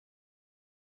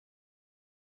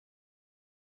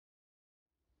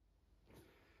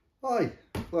Hi,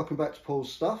 welcome back to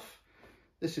Paul's Stuff.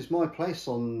 This is my place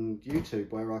on YouTube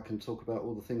where I can talk about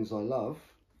all the things I love.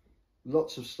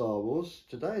 Lots of Star Wars.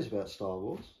 Today is about Star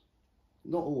Wars.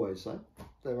 Not always though.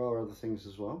 There are other things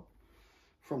as well,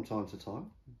 from time to time.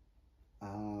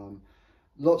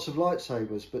 Lots of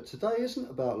lightsabers, but today isn't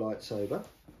about lightsaber.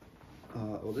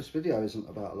 Or this video isn't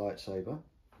about a lightsaber.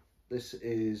 This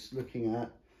is looking at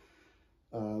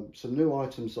some new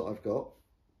items that I've got.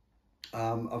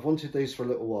 I've wanted these for a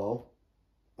little while.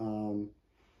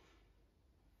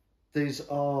 These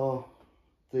are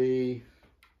the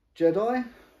Jedi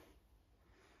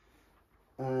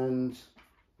and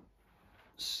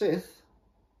Sith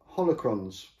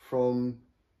Holocrons from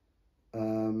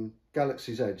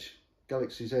Galaxy's Edge.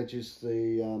 Galaxy's Edge is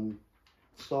the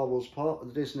Star Wars part of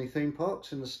the Disney theme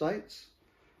parks in the States,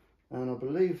 and I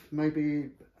believe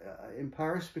maybe in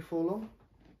Paris before long,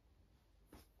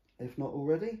 if not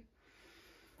already.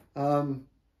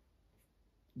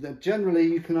 Generally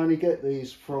you can only get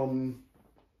these from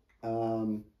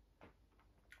the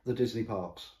Disney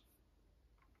parks.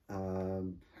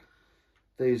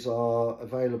 These are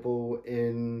available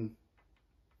in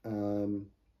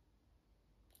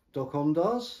Doc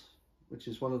Ondars, which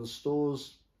is one of the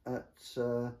stores at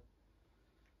the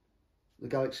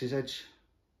Galaxy's Edge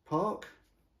park.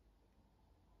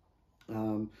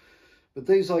 But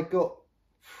these I got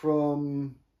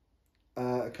from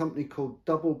a company called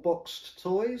Double Boxed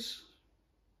Toys.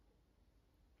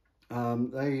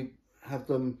 They have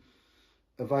them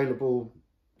available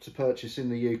to purchase in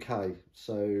the UK,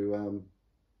 so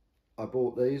I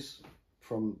bought these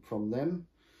from them.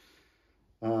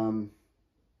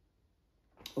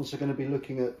 Also going to be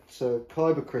looking at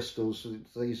Kyber Crystals.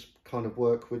 These kind of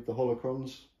work with the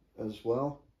Holocrons as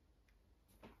well.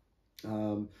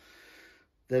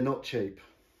 They're not cheap.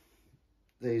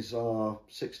 These are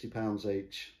 £60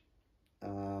 each,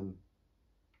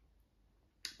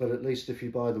 but at least if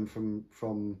you buy them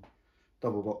from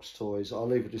Double Box Toys, I'll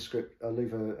leave a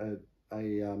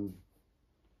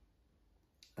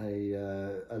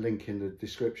link in the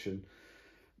description.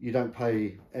 You don't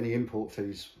pay any import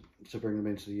fees to bring them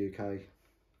into the UK,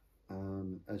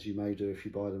 as you may do if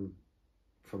you buy them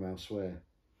from elsewhere.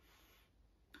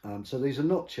 So these are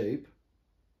not cheap.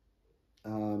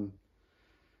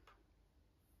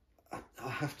 I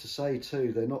have to say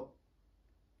too, they're not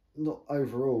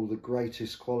overall the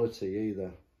greatest quality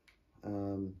either.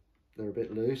 They're a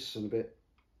bit loose and a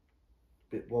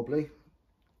bit wobbly,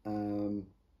 but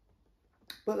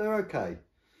they're okay.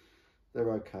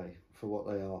 They're okay for what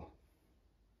they are.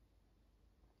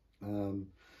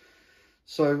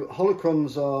 So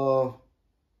Holocrons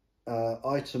are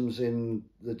items in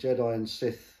the Jedi and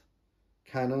Sith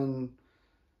canon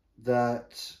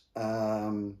that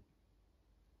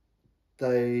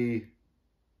they,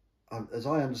 as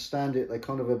I understand it, they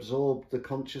kind of absorb the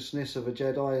consciousness of a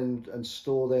Jedi and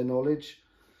store their knowledge.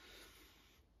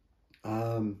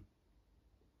 We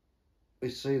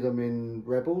see them in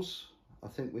Rebels. I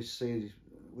think we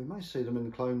may see them in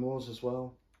the Clone Wars as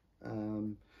well.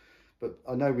 But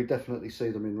I know we definitely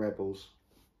see them in Rebels.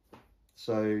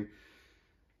 So,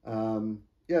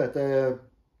 yeah, they're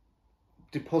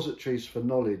depositories for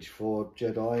knowledge for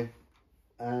Jedi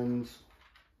and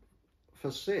for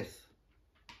Sith.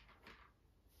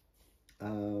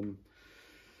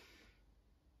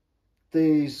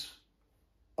 These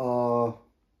are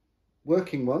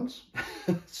working ones,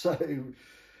 so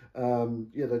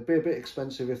yeah, they'd be a bit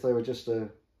expensive if they were just a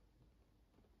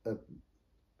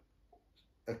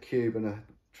cube and a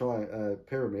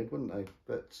pyramid, wouldn't they?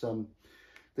 But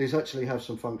these actually have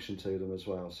some function to them as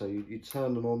well. So you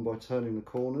turn them on by turning the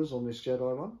corners on this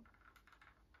Jedi one.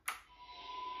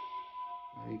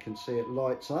 You can see it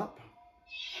lights up,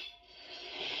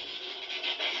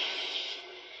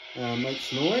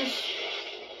 makes noise,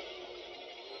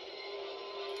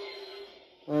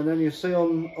 and then you see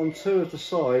on two of the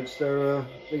sides there are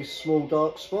these small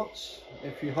dark spots.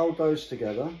 If you hold those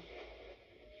together.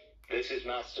 This is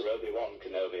Master Obi-Wan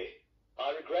Kenobi.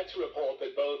 I regret to report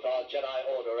that both our Jedi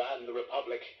Order and the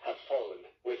Republic have fallen,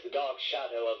 with the dark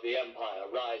shadow of the Empire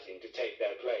rising to take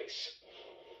their place.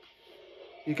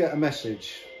 You get a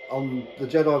message. On the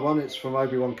Jedi one, it's from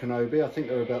Obi-Wan Kenobi. I think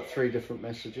there are about 3 different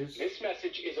messages. This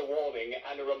message is a warning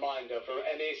and a reminder for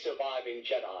any surviving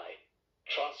Jedi.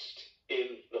 Trust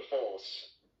in the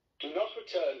Force. Do not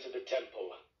return to the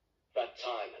temple. That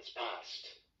time has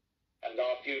passed, and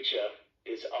our future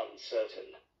is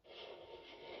uncertain.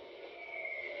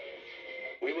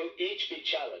 We will each be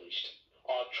challenged.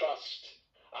 Our trust,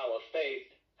 our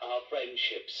faith, our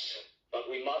friendships. But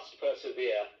we must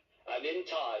persevere, and in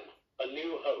time, a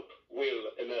new hope will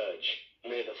emerge.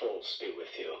 May the Force be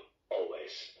with you.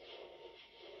 always.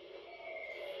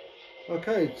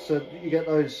 Okay, so you get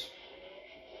those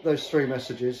three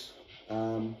messages.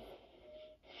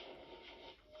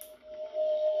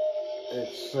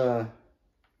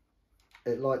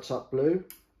 It lights up blue.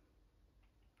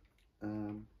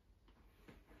 The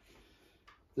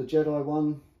Jedi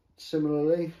one,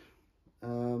 similarly.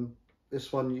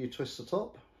 This one you twist the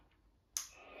top,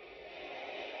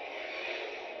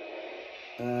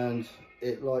 and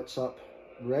it lights up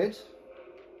red.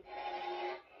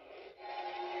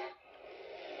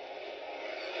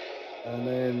 And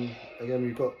then again,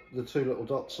 we've got the two little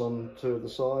dots on two of the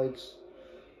sides.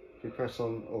 If you press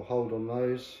on or hold on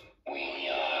those,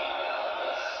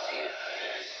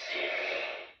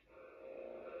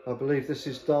 I believe this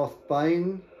is Darth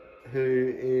Bane,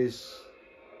 who is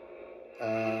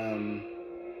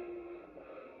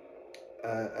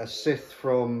a Sith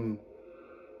from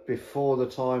before the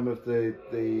time of the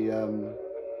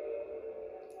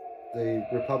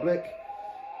Republic.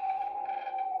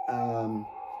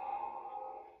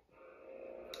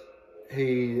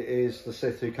 He is the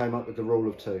Sith who came up with the rule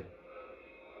of two.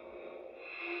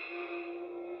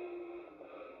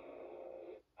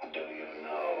 Do you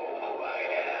know who I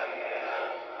am?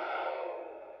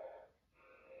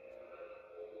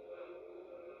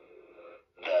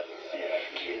 The Sith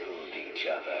killed each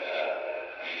other,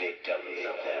 victims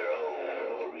of their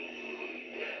own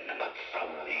greed. But from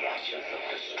the ashes of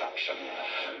destruction,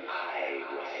 I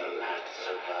was the last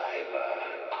survivor.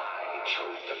 I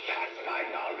chose to pass my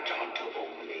knowledge on to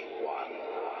only one.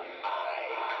 I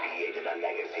created a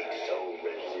legacy so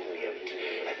resilient,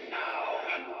 and now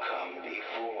you come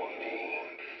before me.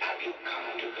 Have you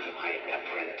come to be my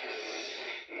apprentice?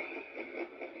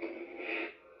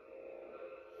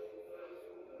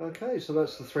 Okay, so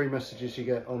that's the three messages you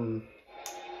get on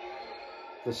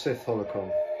the Sith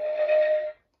Holocron.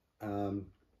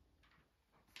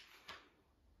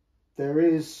 There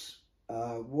is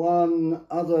one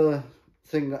other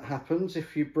thing that happens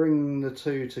if you bring the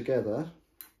two together.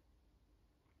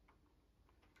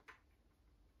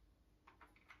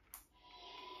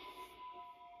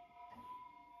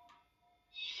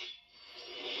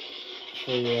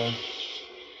 So,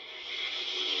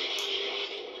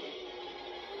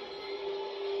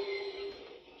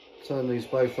 turn these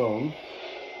both on.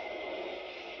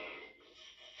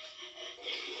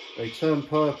 They turn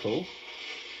purple.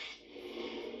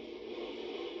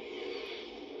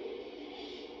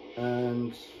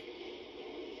 And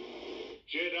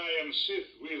Jedi and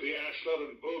Sith wield the Ashlar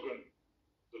and Bogan,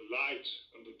 the light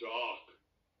and the dark.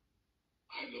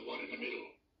 I'm the one in the middle,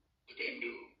 the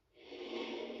Bendu.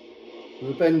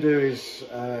 the Bendu is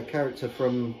a character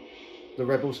from the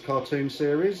Rebels cartoon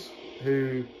series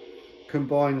who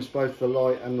combines both the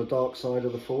light and the dark side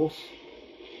of the Force.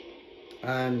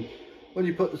 And when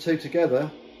you put the two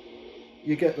together,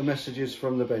 you get the messages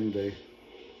from the Bendu.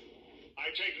 I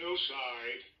take no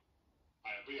side. I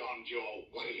am beyond your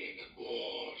worrying and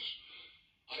wars.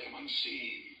 I am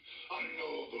unseen,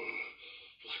 unknowable,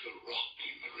 like a rock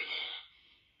in the river.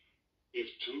 If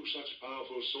two such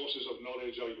powerful sources of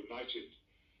knowledge are united,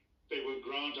 they will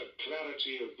grant a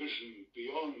clarity of vision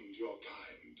beyond your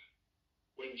kind.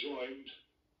 When joined,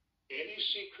 any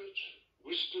secret,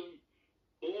 wisdom,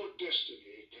 or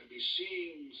destiny can be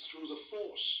seen through the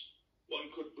Force. One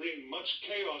could bring much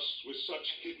chaos with such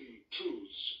hidden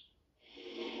truths.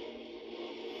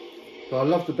 But I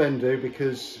love the Bendu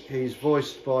because he's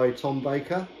voiced by Tom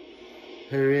Baker,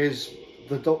 who is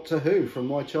the Doctor Who from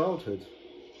my childhood.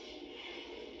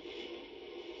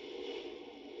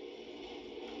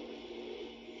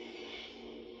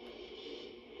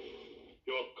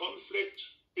 Your conflict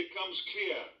becomes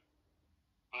clear.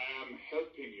 I am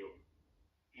helping you.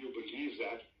 You believe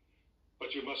that,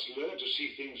 but you must learn to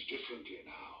see things differently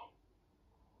now.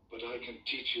 But I can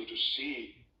teach you to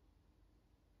see,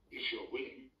 if you're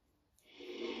willing.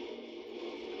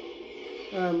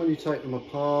 And when you take them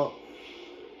apart,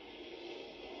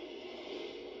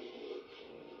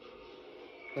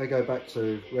 they go back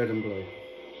to red and blue.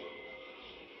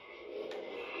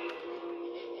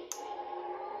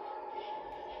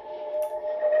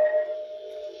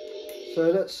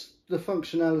 So that's the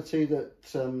functionality that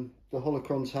the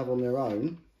holocrons have on their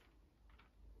own.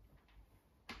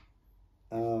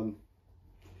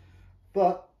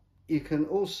 But you can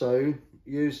also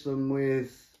use them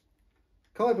with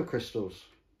Kyber crystals.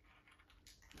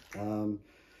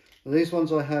 These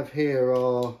ones I have here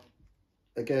are,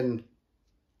 again,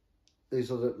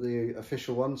 these are the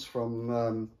official ones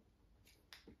from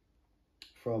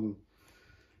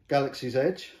Galaxy's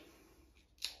Edge.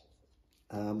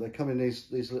 They come in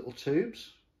these little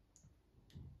tubes,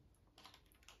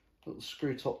 little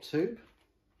screw top tube.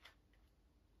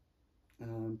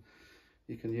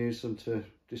 You can use them to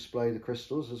display the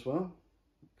crystals as well,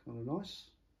 kind of nice.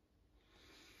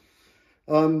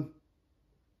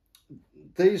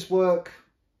 These work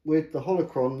with the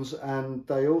Holocrons, and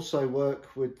they also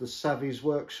work with the Savvy's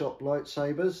Workshop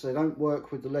lightsabers. They don't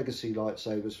work with the legacy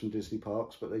lightsabers from Disney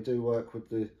parks, but they do work with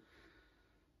the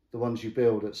ones you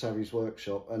build at Savvy's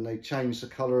Workshop, and they change the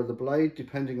colour of the blade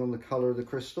depending on the colour of the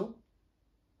crystal.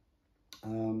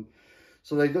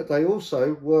 So they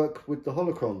also work with the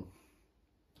Holocron.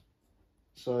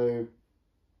 So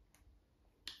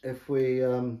if we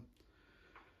have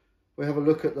a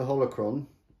look at the Holocron,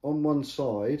 on one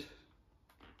side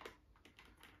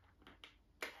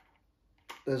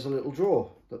there's a little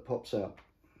drawer that pops out,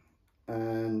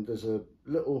 and there's a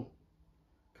little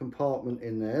compartment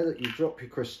in there that you drop your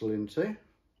crystal into,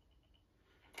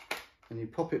 and you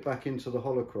pop it back into the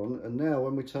Holocron. And now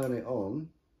when we turn it on,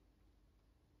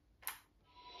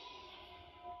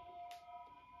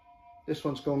 this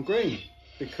one's gone green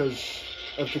because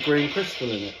of the green crystal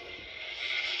in it.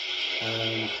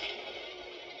 And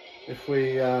if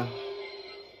we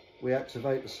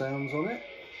activate the sounds on it,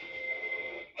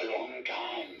 A long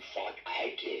time thought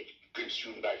I did,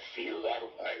 consumed by fear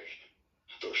otherwise.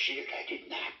 Though see it I did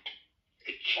not.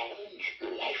 A challenge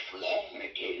lifelong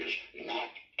it is, not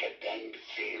to bend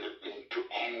fear into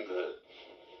anger.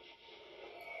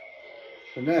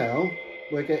 and now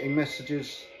we're getting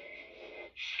messages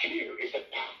Fear is the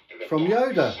path to the from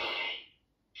dark Yoda. side.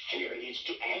 Fear leads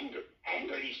to anger.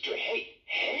 Anger leads to hate.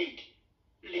 Hate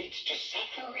leads to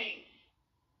suffering.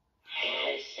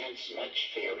 I sense much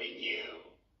fear in you.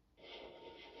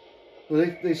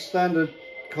 Well, these standard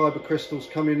Kyber crystals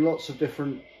come in lots of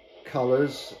different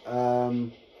colours.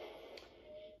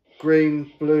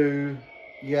 Green, blue,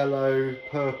 yellow,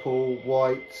 purple,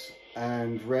 white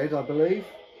and red, I believe.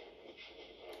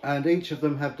 And each of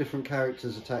them have different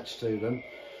characters attached to them.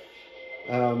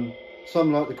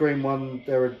 Some, like the green one,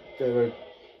 there are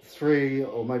 3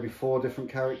 or maybe 4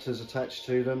 different characters attached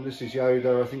to them. This is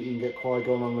Yoda. I think you can get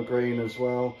Qui-Gon on the green as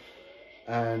well,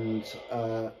 and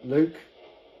Luke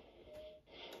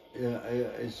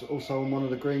is also on one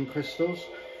of the green crystals.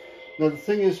 Now the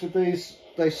thing is with these,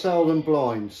 they sell them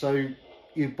blind, so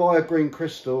you buy a green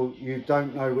crystal, you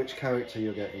don't know which character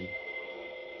you're getting.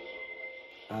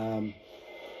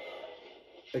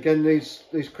 Again, these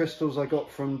crystals I got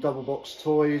from Double Box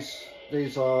Toys.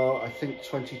 These are, I think,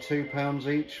 £22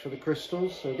 each for the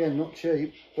crystals. So again, not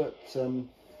cheap, but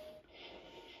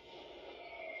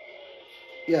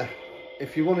yeah,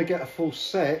 if you want to get a full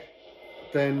set,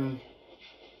 then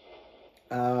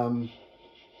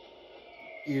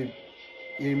you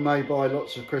may buy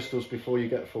lots of crystals before you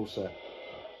get a full set.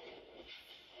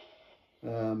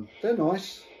 They're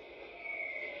nice.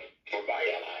 For my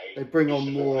ally, They bring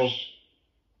on more.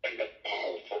 and the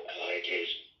powerful ally it is,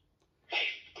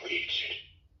 life creates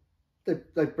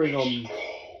it. They bring on Its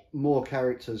grow. more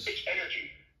characters. Its energy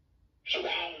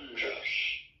surrounds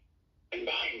us and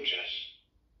binds us.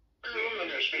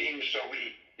 Luminous beings are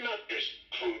we, not this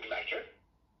crude matter.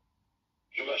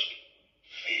 You must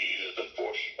feel the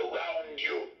force around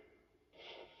you.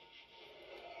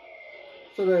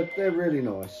 So they're really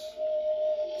nice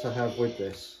to have with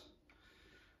this.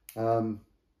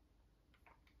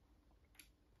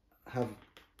 Have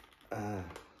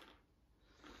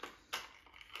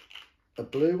a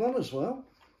blue one as well.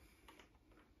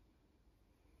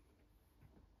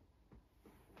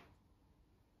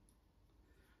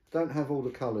 Don't have all the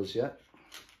colours yet.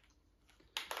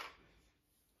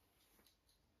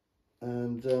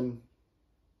 And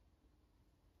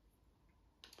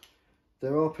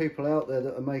there are people out there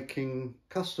that are making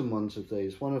custom ones of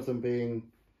these. One of them being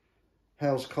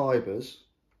Howes Kybers.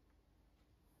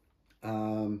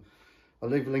 I'll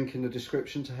leave a link in the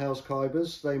description to Howes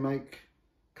Kybers. They make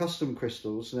custom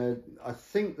crystals. Now I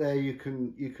think there you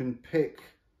can pick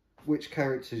which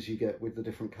characters you get with the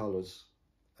different colours.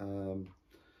 And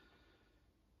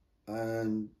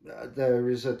there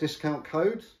is a discount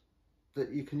code that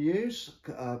you can use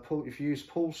if you use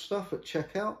Paul's stuff at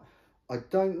checkout. I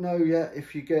don't know yet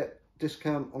if you get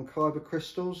discount on Kyber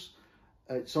Crystals.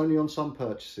 It's only on some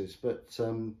purchases, but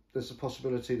there's a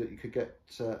possibility that you could get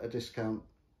a discount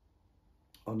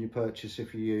on your purchase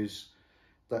if you use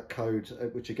that code,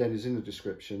 which again is in the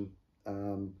description,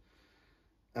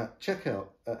 at checkout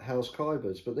at Howes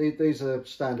Kybers. But these are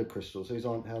standard crystals. These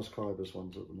aren't Howes Kybers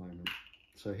ones at the moment.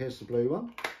 So here's the blue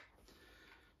one.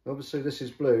 Obviously this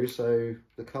is blue, so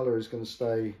the colour is going to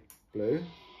stay blue.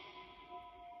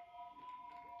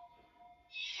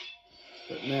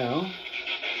 But now,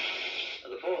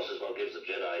 The Force is what gives the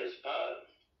Jedi his power.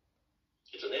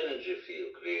 It's an an energy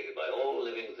field created by all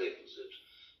living things. It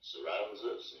surrounds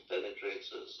us and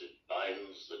penetrates us. It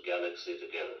binds the galaxy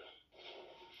together.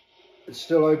 It's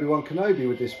still Obi-Wan Kenobi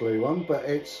with this blue one, but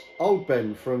it's old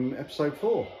Ben from episode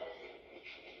 4.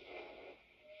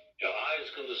 Your eyes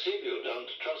can deceive you. Don't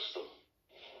trust them.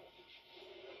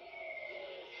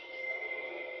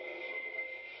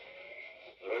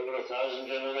 For over 1,000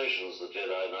 generations, the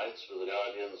Jedi Knights were the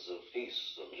guardians of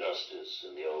peace and justice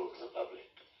in the Old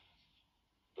Republic.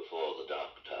 Before the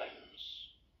Dark Times.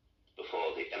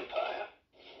 Before the Empire.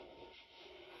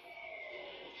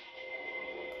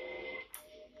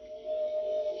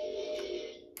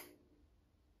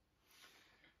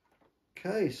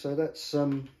 Okay, so that's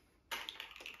the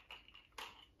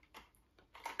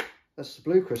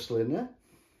blue crystal in there.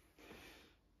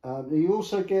 You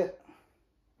also get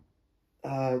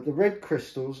the red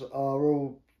crystals are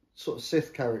all sort of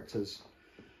Sith characters.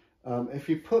 If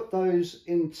you put those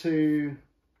into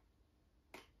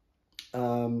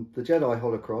the Jedi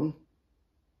Holocron,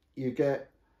 you get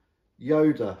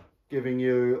Yoda giving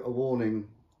you a warning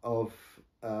of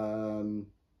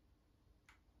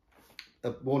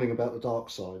about the dark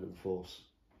side of the Force.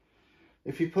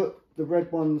 If you put the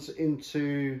red ones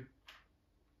into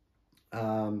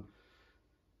the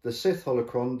Sith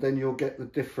Holocron, then you'll get the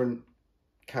different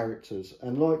characters.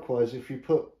 And likewise, if you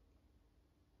put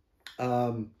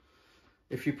one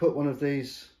of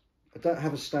these, I don't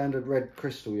have a standard red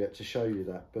crystal yet to show you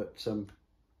that, but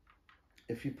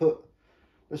if you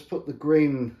let's put the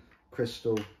green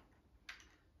crystal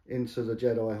into the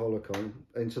Jedi Holocron,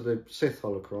 into the Sith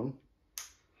Holocron,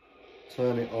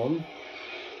 turn it on,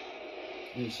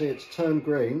 you can see it's turned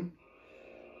green,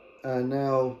 and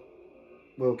now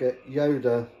we'll get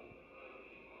Yoda.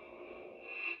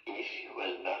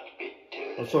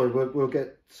 Oh, sorry, we'll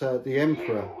get the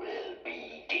Emperor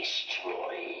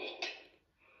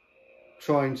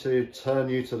trying to turn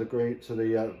you to the green, to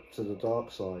the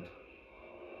dark side.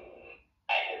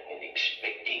 I have been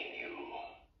expecting you.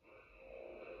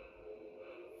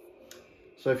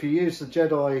 So if you use the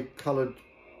Jedi coloured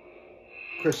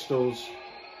crystals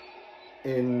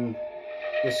in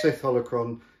the Sith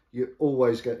Holocron, you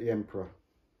always get the Emperor.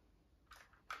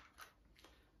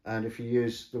 And if you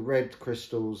use the red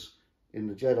crystals in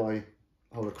the Jedi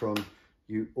Holocron,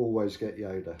 you always get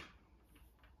Yoda.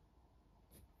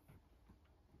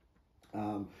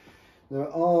 There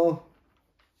are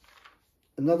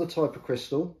another type of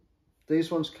crystal. These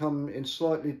ones come in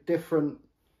slightly different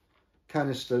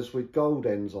canisters with gold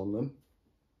ends on them.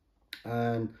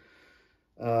 And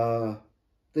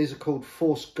these are called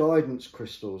Force Guidance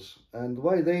crystals. And the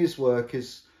way these work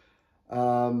is,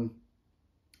 there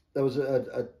was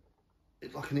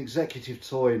like an executive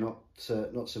toy not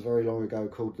so very long ago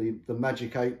called the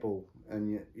Magic 8 Ball,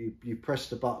 and you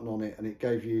pressed a button on it and it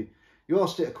gave you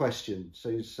asked it a question. So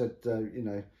you said, you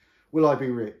know, will I be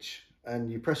rich? And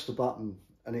you pressed the button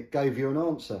and it gave you an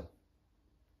answer.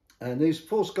 And these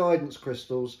Force Guidance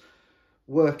crystals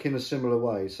work in a similar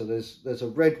way. So there's a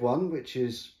red one, which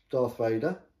is Darth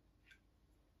Vader,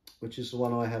 which is the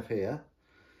one I have here.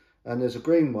 And there's a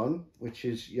green one, which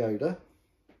is Yoda.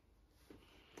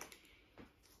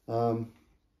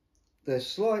 They're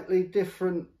slightly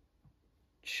different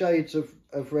shades of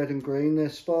red and green. They're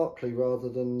sparkly rather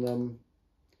than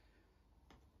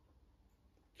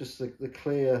just the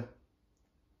clear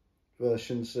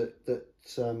versions that the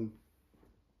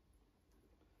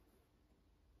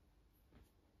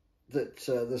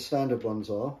standard ones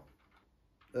are.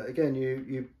 Again,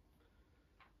 you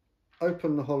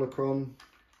open the holocron,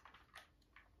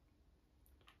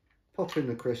 pop in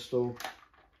the crystal,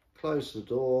 close the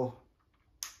door,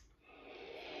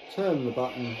 turn the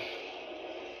button,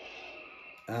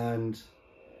 and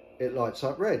it lights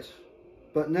up red.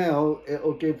 But now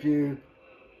it'll give you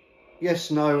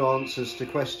yes, no answers to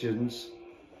questions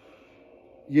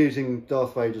using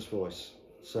Darth Vader's voice.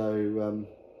 So,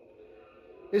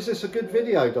 is this a good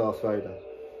video, Darth Vader?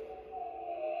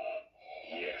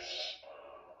 Yes.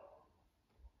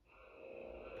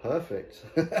 Perfect.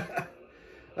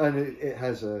 And it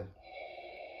has a...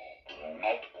 Do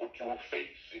not put your faith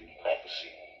in prophecy.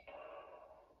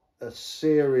 a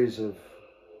series of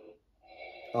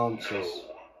answers.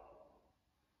 No.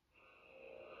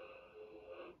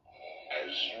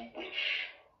 As you wish.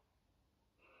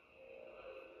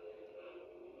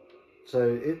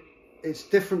 So it's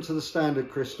different to the standard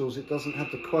crystals. It doesn't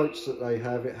have the quotes that they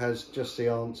have. It has just the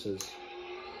answers.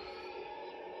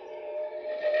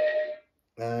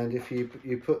 And if you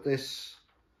put this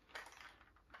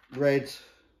red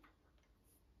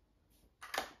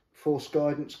Force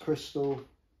Guidance crystal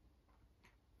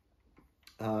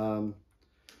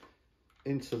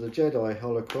into the Jedi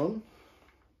Holocron.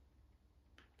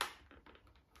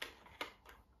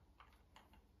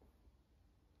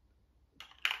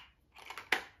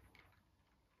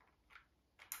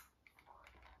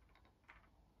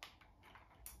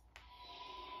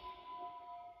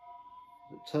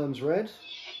 It turns red.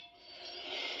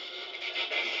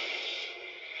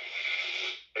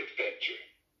 Adventure.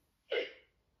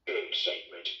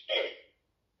 Excitement.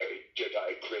 A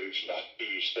Jedi craves not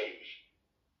these things.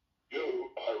 You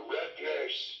are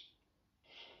reckless.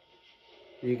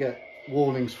 You get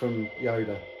warnings from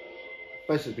Yoda.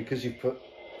 Basically because you've put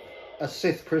a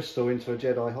Sith crystal into a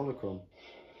Jedi Holocron.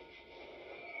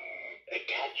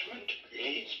 Attachment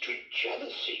leads to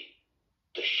jealousy.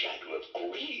 The shadow of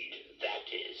greed,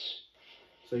 that is.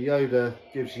 So Yoda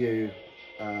gives you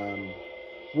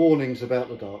warnings about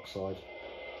the dark side.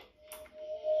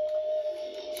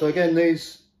 So again,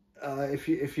 these, if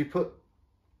you put,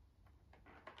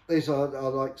 these are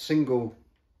like single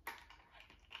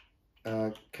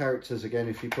characters again.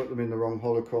 If you put them in the wrong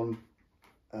holocron,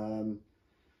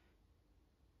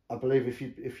 I believe if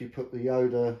you put the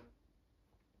Yoda,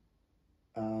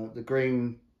 the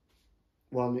green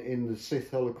one in the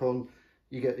Sith holocron,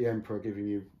 you get the Emperor giving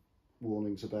you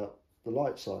warnings about the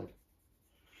light side.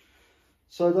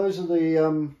 So those are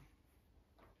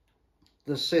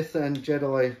the Sith and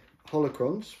Jedi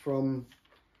holocrons from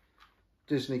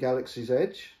Disney Galaxy's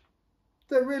Edge.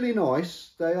 They're really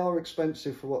nice. They are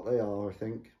expensive for what they are, I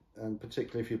think, and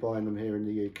particularly if you're buying them here in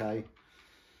the UK.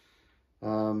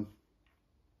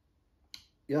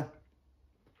 Yeah,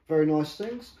 very nice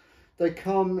things. They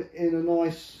come in a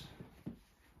nice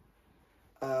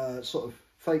sort of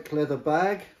fake leather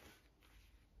bag.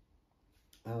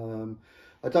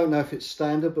 I don't know if it's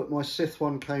standard, but my Sith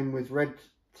one came with red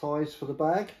ties for the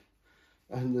bag,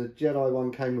 and the Jedi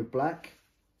one came with black.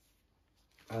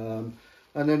 And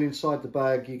then inside the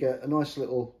bag you get a nice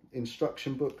little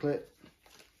instruction booklet,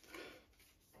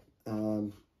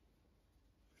 how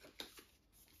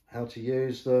to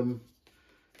use them,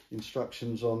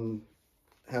 instructions on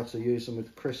how to use them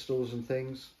with crystals and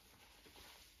things,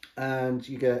 and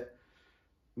you get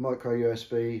micro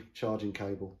USB charging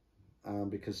cable,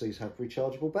 because these have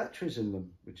rechargeable batteries in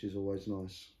them, which is always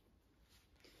nice.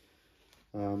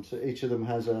 So each of them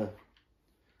has a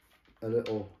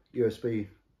little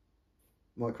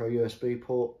micro USB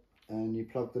port, and you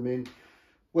plug them in.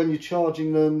 When you're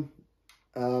charging them,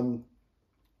 when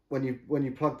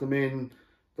you plug them in,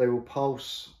 they will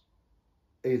pulse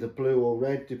either blue or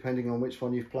red depending on which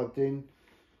one you've plugged in,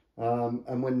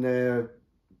 and when the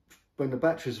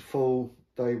batteries are full,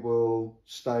 they will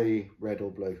stay red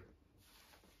or blue,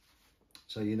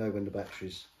 so you know when the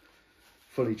battery's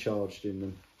fully charged in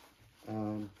them.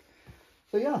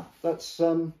 So yeah, that's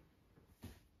the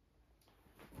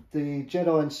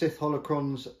Jedi and Sith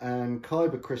Holocrons and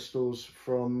Kyber Crystals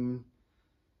from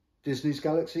Disney's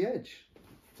Galaxy's Edge.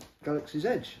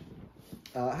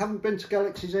 I haven't been to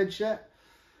Galaxy's Edge yet.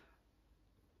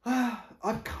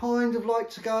 I'd kind of like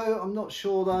to go. I'm not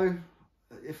sure though.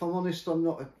 If I'm honest, I'm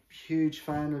not a huge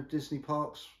fan of Disney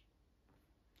parks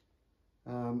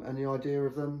and the idea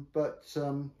of them, but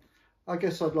I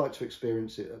guess I'd like to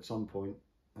experience it at some point,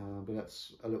 but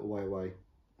that's a little way away.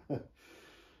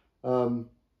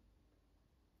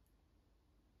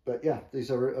 But yeah,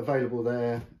 these are available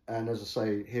there, and as I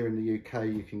say, here in the UK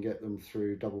you can get them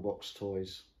through Double Box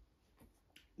Toys,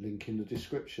 link in the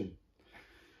description.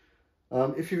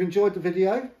 If you've enjoyed the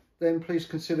video, then please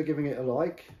consider giving it a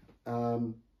like.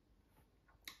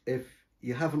 If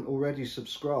you haven't already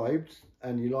subscribed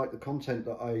and you like the content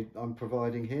that I'm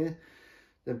providing here,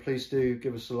 then please do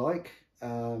give us a like,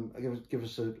 give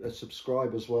us a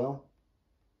subscribe as well.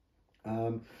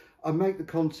 I make the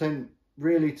content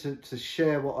really to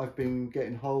share what I've been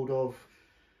getting hold of,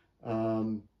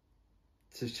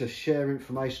 to share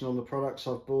information on the products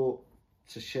I've bought,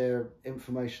 to share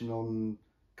information on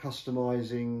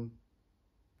customizing,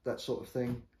 that sort of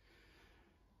thing.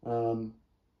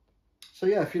 So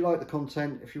yeah, if you like the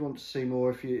content, if you want to see more,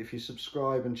 if you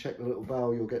subscribe and check the little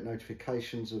bell, you'll get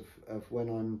notifications of when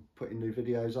I'm putting new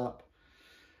videos up.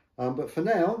 But for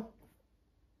now,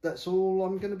 that's all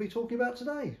I'm going to be talking about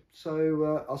today.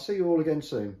 So I'll see you all again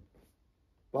soon.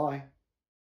 Bye.